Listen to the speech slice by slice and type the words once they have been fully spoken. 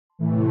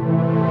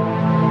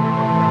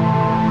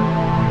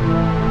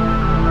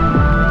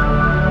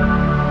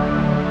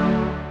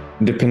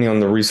depending on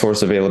the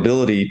resource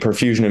availability,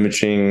 perfusion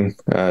imaging,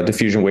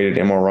 diffusion-weighted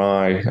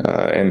MRI,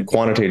 and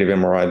quantitative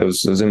MRI,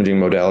 those imaging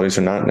modalities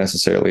are not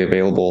necessarily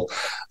available.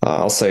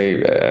 I'll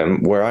say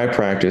where I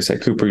practice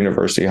at Cooper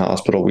University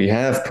Hospital, we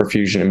have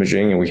perfusion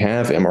imaging and we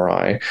have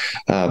MRI,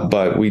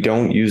 but we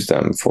don't use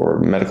them for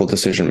medical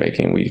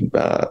decision-making. We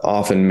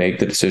often make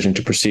the decision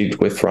to proceed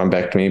with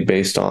thrombectomy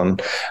based on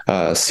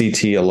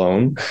CT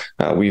alone.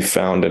 We've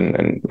found,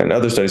 and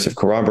other studies have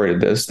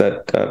corroborated this,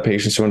 that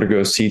patients who undergo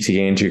CT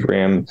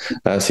angiogram,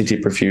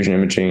 CT perfusion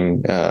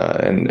imaging,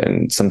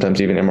 and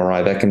sometimes even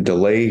MRI, that can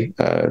delay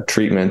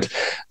treatment.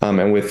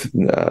 And with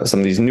some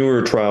of these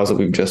newer trials that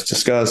we've just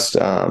discussed,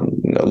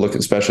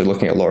 especially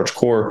looking at large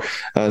core,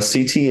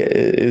 CT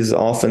is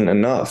often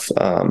enough.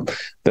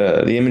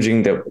 The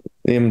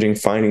imaging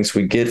findings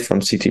we get from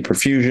CT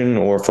perfusion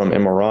or from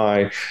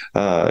MRI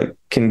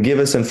can give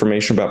us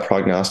information about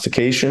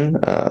prognostication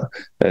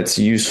that's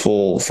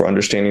useful for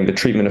understanding the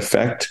treatment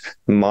effect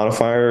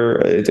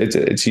modifier.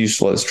 It's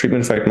useful as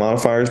treatment effect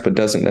modifiers, but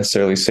doesn't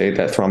necessarily say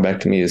that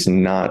thrombectomy is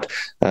not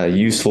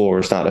useful or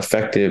is not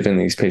effective in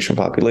these patient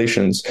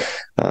populations.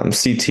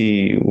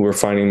 CT, we're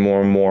finding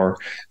more and more,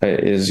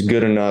 is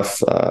good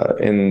enough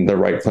in the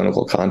right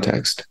clinical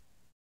context.